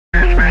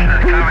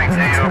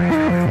to you.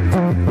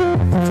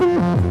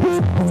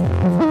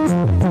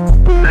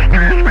 This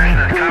transmission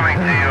is coming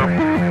to you.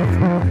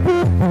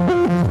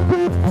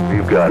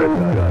 You got it.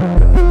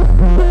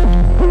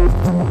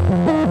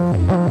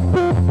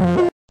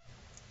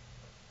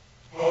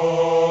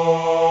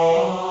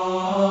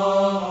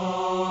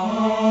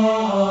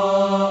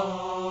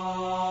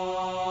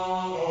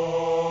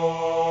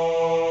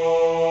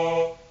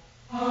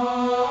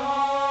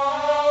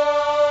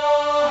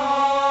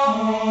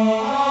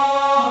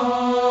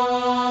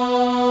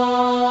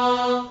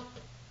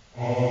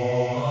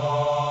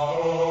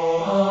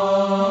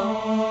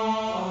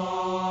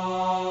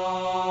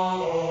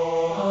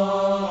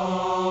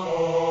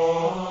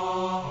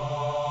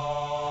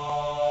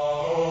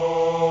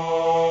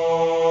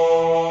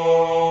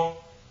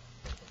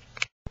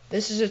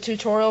 This is a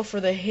tutorial for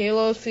the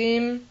Halo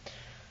theme.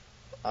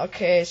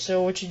 Okay,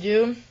 so what you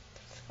do,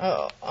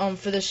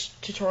 for this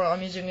tutorial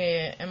I'm using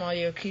a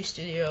M-Audio Key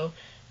Studio.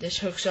 This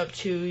hooks up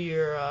to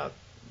your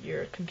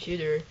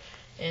computer,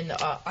 and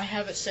I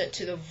have it set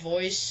to the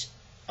voice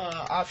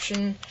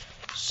option,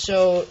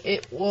 so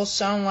it will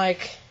sound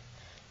like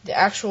the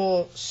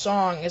actual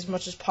song as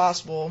much as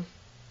possible.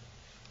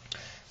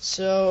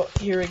 So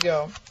here we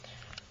go.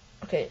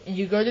 Okay,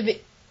 you go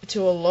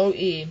to a low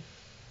E,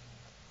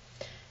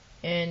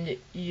 and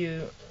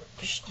you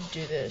just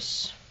do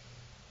this.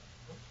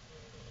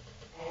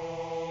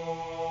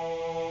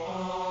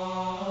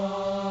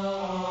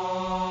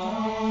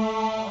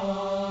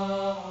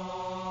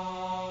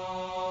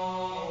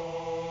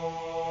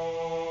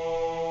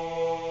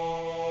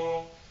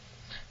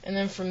 And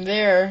then from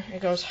there,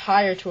 it goes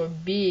higher to a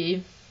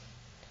B,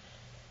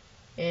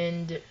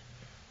 and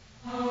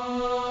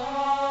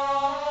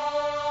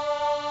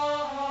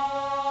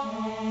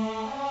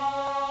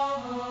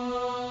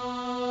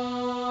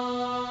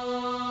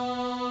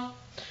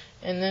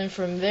then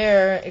from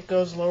there it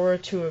goes lower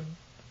to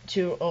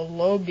a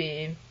low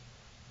B.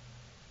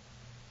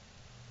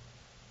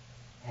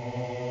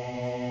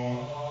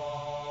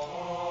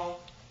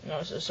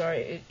 No, so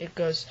sorry, it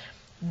goes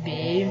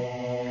B,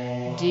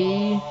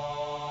 D,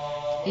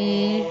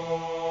 E,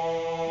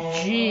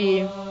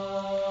 G,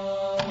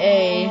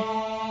 A,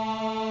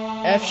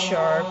 F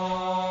sharp,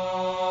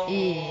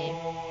 E.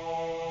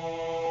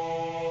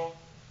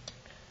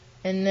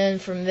 And then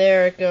from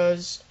there it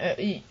goes,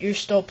 you're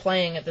still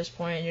playing at this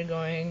point, you're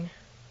going